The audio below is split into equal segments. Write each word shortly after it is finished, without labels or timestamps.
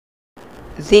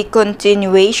the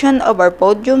continuation of our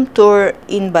podium tour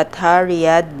in Batha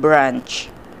Riyadh branch.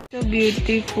 So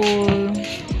beautiful.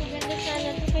 Maganda sana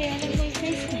to, kaya lang may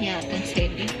size na yata,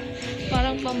 Sally.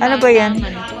 Parang pambata. Ano ba yan?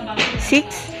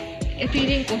 6?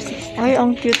 Feeling ko 6. Ay,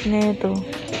 ang cute nito.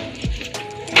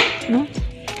 No?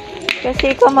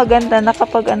 Kasi ikaw maganda na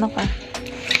kapag ano ka.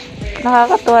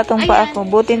 Nakakatuwa tong paa ko.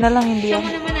 Buti na lang hindi Saan ako.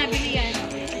 mo naman nabili yan?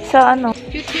 Sa ano?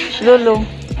 Cute din siya. Lolo.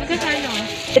 Magkakano?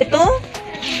 Ito?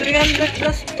 300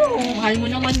 plus to. Mahal mo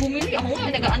naman bumili. Ako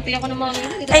nga, nag-aantay ako ng mga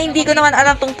bumili. Ay, hindi ko naman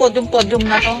alam tong podium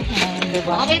na to.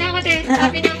 Diba? Okay na ako, te.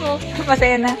 Happy na ako.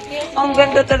 Masaya na. Ang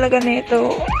ganda talaga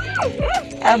nito.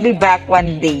 I'll be back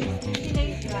one day.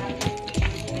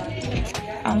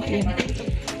 Ang cute.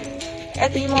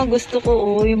 Ito yung mga gusto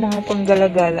ko, yung mga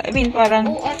panggalagala. I mean, parang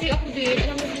Oo, ate, ako din.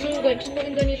 Alam mo, gusto ko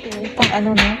rin ganito. pang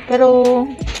ano na. Pero,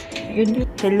 yun.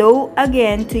 Hello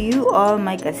again to you all,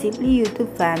 my Kasipli YouTube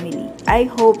family. I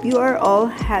hope you are all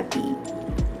happy.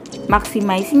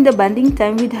 Maximizing the bonding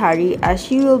time with Hari as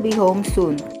she will be home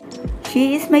soon.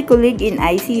 She is my colleague in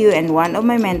ICU and one of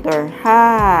my mentor.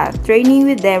 Ha! Training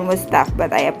with them was tough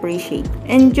but I appreciate.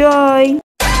 Enjoy!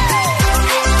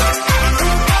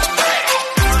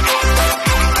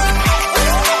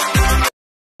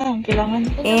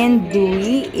 And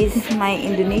Dewey is my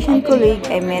Indonesian colleague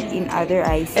I met in other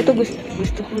ICU. Ito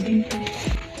gusto ko din to.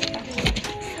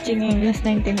 Chingilas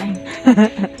 99.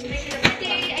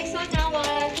 I saw now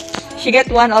one. She got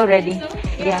one already.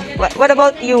 Yeah. What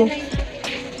about you?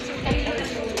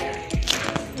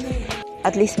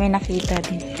 At least may nakita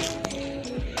din.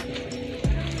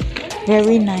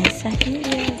 Very nice.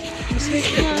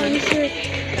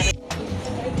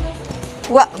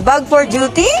 What? Bag for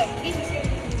duty?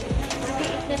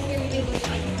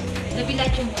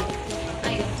 Nabilat yung ko.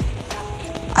 Ayun.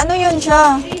 Ano yun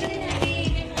siya?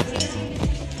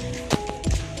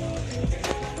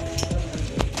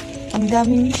 Ang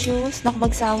daming shoes. Naku,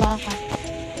 magsawa ka.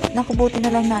 Naku, buti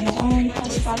na lang na ano. Oh,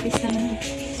 papis naman.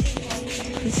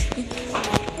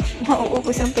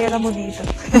 Mauubos ang pera mo dito.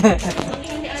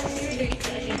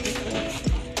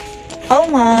 How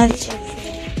much?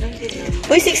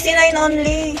 Uy, 69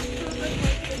 only.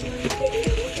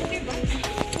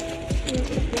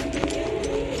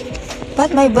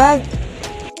 But my bag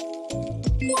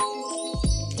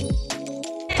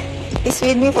is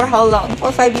with me for how long? For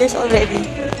 5 years already.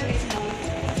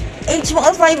 Each mo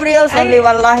 5 reals only,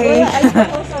 wallahi.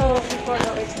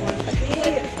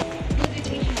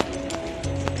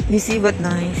 You see, but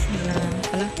nice.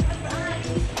 Ala.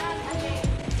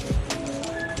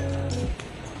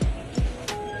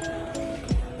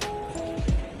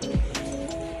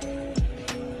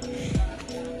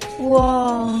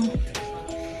 Wow.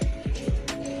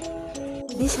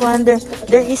 This one, there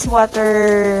is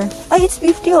water. Ah, it's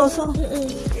 50 also.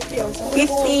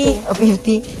 50. Oh,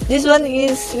 50. This one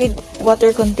is with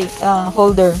water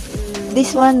holder.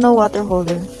 This one, no water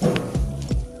holder.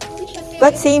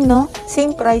 But same, no?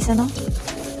 Same price, ano?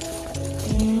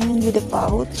 And with the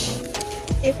pouch.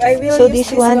 If I will So use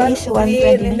this one is green,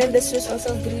 120. and then the shoes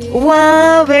also green.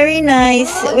 Wow, very nice.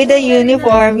 With the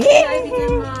uniform. Yeah.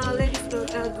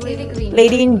 Lady green.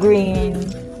 Lady in green.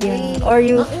 Yeah. Or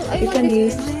you can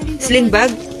use sling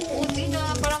bag. Uti na,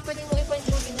 parang pwede mo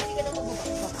ipan-jogging. Hindi ka na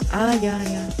mababakbak. Ah,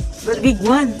 yeah. But big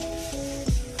one.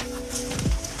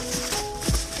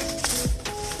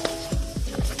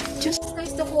 Just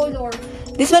nice the color.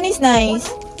 This one is nice.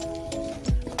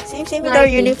 Same with our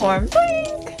uniform.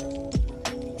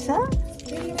 Sa?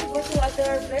 Maybe we go to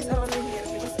other place around here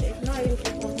because if not, I will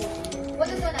keep on here.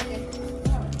 What is one natin?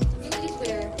 English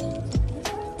wear.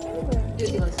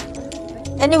 Duty also.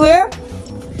 Anywhere?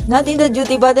 Not in the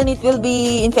duty, but then it will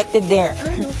be infected there.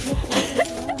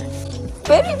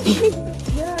 Very big.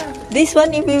 Yeah. This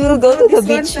one, if we will go to the This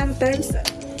one beach. sometimes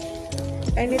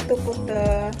I need to put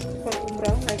the for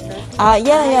umrah like that. Ah,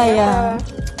 yeah.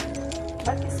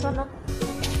 But this one not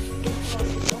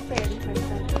open like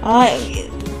that. Ah,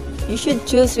 you should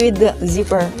choose with the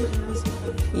zipper.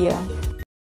 Yeah.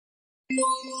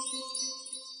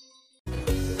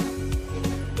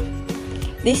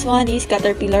 This one is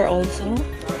Caterpillar also.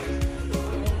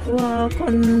 Wow,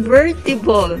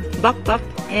 convertible backpack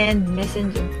and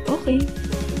messenger. Okay.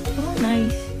 Oh,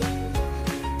 nice.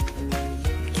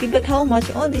 See, but how much?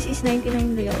 Oh, this is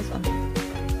 99 reals.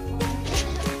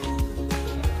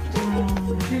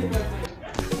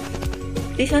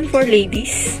 This one for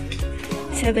ladies.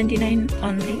 79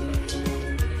 only.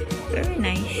 Very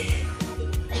nice.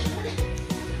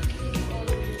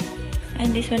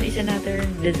 And this one is another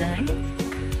design.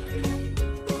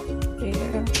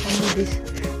 There. Oh, this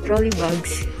trolley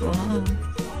bags. Wow.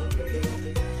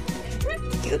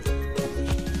 Cute.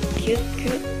 Cute,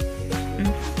 cute.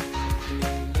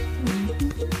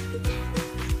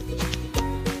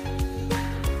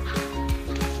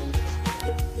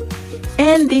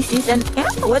 And this is an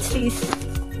what's this?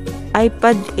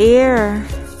 iPad Air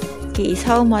case.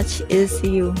 How much is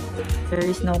you? There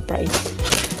is no price.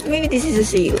 Maybe this is a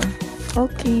sale.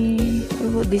 Okay,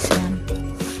 what about this one?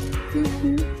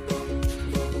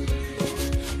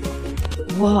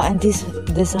 Wow, and this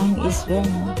design is very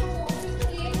nice.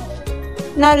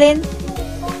 Nalin?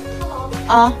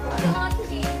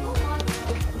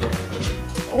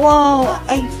 Wow,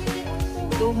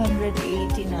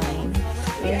 289.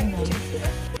 Very nice.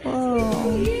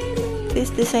 Wow,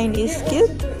 this design is cute.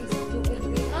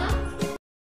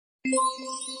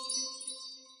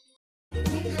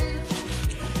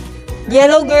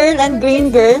 Yellow girl and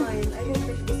green girl.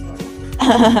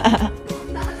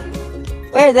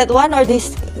 Where, that one or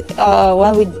this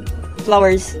one with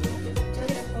flowers?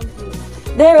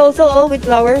 They're also all with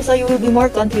flowers, so you will be more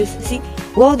confused. See?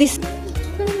 Wow, this.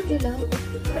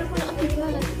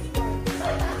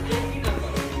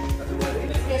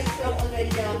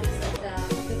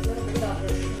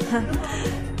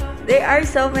 There are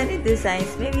so many designs.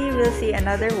 Maybe you will see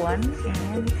another one.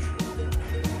 And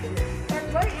But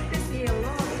why it is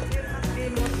yellow? It will not be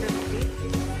more than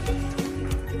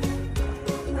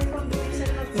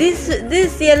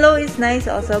this yellow is nice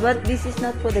also, but this is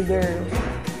not for the girl.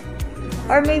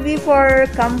 Or maybe for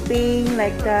camping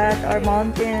like that, or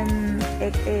mountain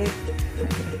egg.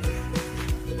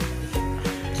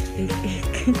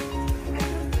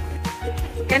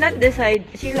 Cannot decide.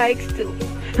 She likes to.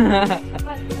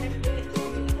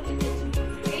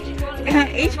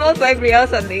 Each mold 5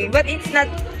 reals only, but it's not.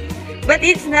 But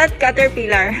it's not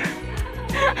Caterpillar.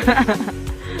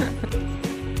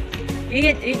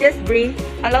 you just bring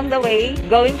along the way.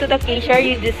 Going to the cashier,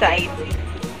 you decide.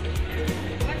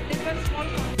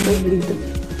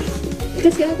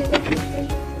 Kasi ate,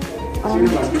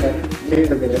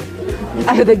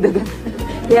 dagdagan.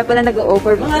 Kaya pala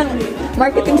nag-offer.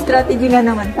 Marketing strategy nga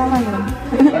naman. Tama yun.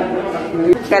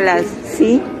 Kalas.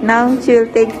 See? Now she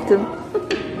will take 2.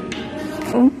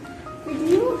 Oh.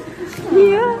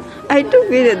 Yeah. I took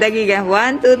video. Dagiga.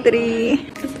 1, 2,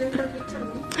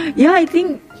 3. Yeah, I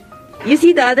think. You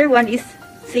see, the other one is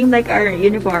same like our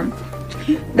uniform.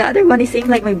 The other one is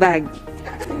same like my bag.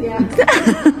 Yeah. The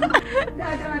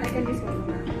other one I can use one.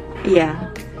 Yeah.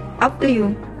 Up to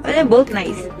you. But they're both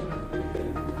nice.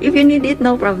 If you need it,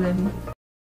 no problem.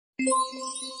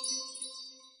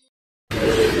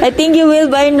 I think you will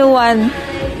buy new one.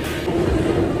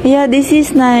 Yeah, this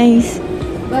is nice.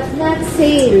 but not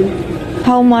sale.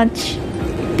 How much?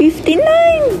 59.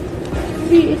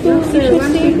 See, ito, sir,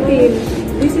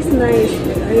 115. This is nice.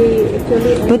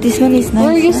 But this one is nice.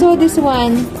 Where you huh? saw this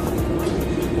one?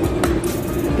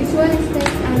 This one is like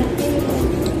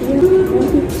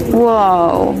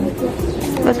Wow.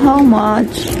 But how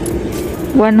much?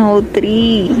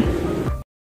 103.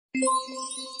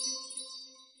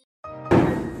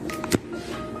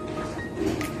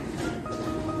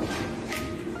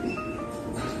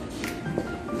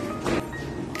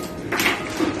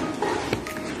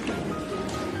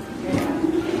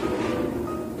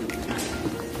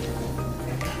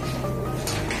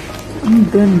 Ang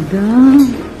ganda.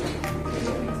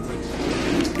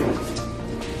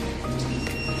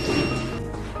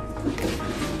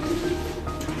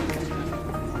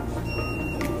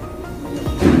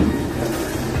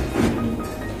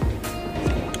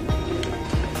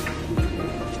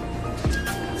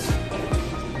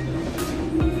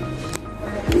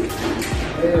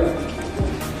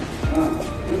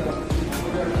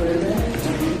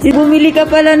 Si bumili ka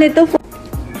pala nito.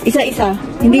 Isa-isa.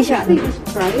 Hindi siya.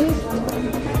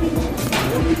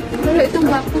 pero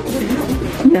itong backpack.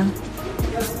 Yeah.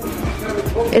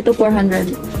 Ito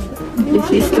 400. This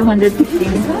is 215.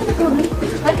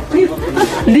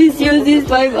 This use is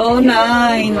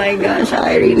 509. My gosh,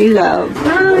 I really love.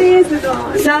 Ah, yes, ito.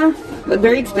 Sa, but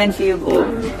very expensive. Oh.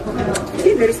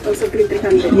 See, there is also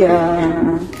 300.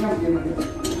 Yeah.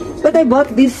 But I bought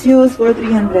this shoes for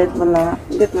 300. Wala.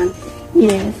 That one.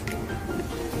 Yes.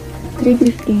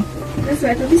 350. That's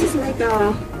right. This is like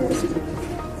a...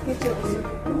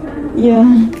 Yeah.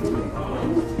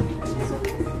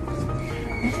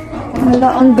 Wala,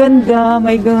 ang ganda.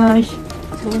 My gosh.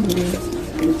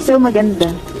 So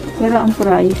maganda. Pero ang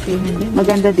price eh.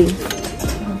 Maganda din.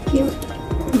 Cute.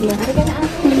 Yeah. Ano ka na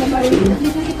ako?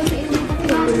 Dito kita sa inyo.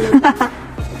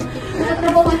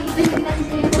 Nakatrabaho ka dito. Hindi natin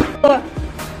sa'yo.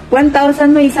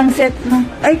 1,000 may isang set na.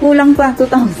 Ay, kulang pa.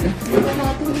 2,000.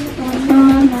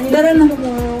 Tara na.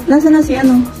 Nasaan na si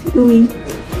ano? Si Louie.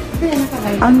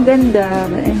 Ang ganda.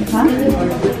 Ha?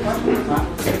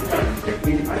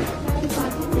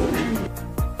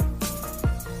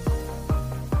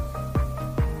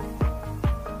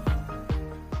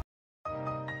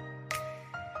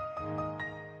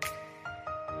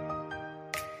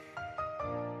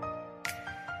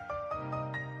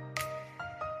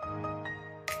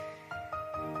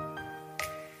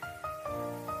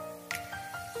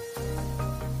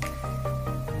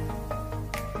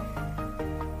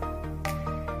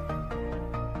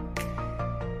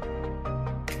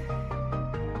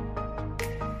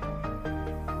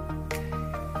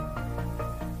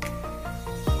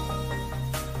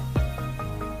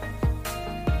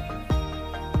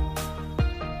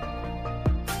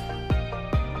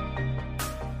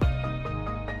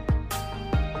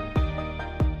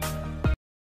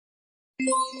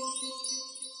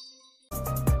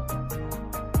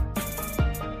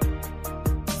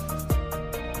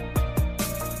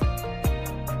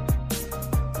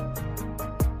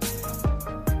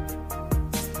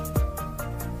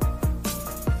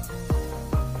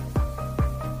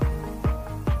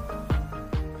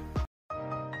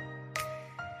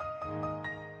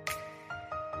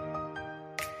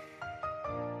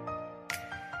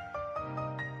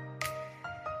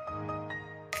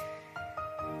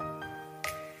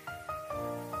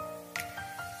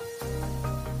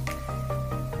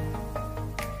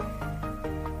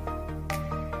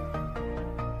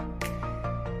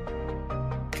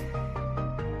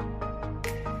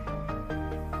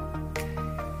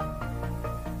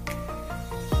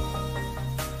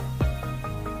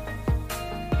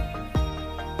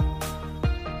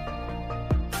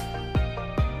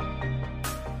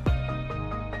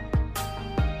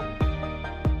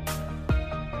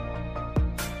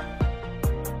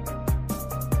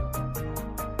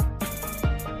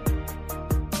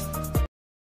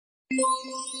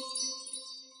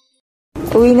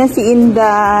 Uwi na si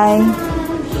Inday.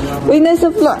 Uy, nasa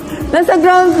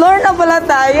ground floor na pala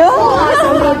tayo.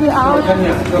 Already out.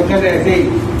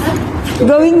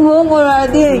 Going home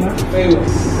already.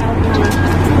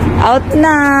 Out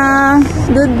na.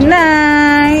 Good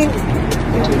night.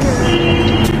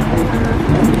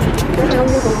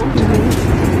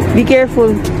 Be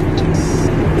careful.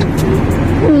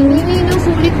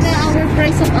 Sulit na our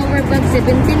price of our bag,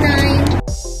 79.